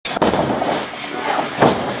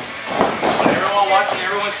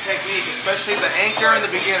everyone's technique, especially the anchor and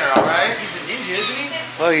the beginner, alright? He's a ninja, isn't he?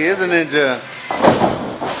 Oh, he is a ninja.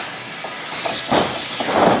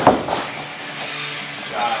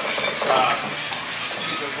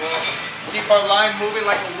 Keep our line moving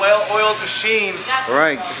like a well-oiled machine.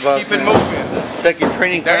 Alright, Keep it moving. Second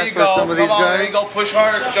training class for some of these guys. There you go. Push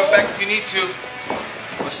harder. Jump back if you need to.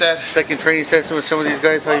 What's that? Second training session with some of these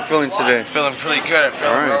guys. How are you feeling today? Feeling pretty good. I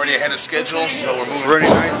feel we're already ahead of schedule, so we're moving.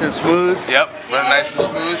 Running nice and smooth. Yep, running nice and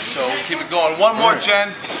smooth. So we keep it going. One more, Jen.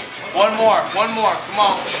 One more. Come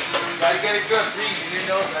on. Try to get it good. Breathe in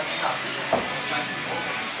your nose. That's enough.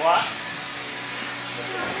 What?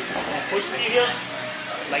 Push to your heels.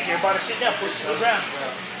 Like you're about to sit down. Push to the ground.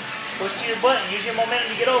 Push to your butt and use your momentum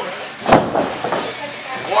to get over.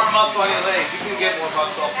 More muscle on your legs. You can get more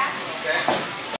muscle. Okay?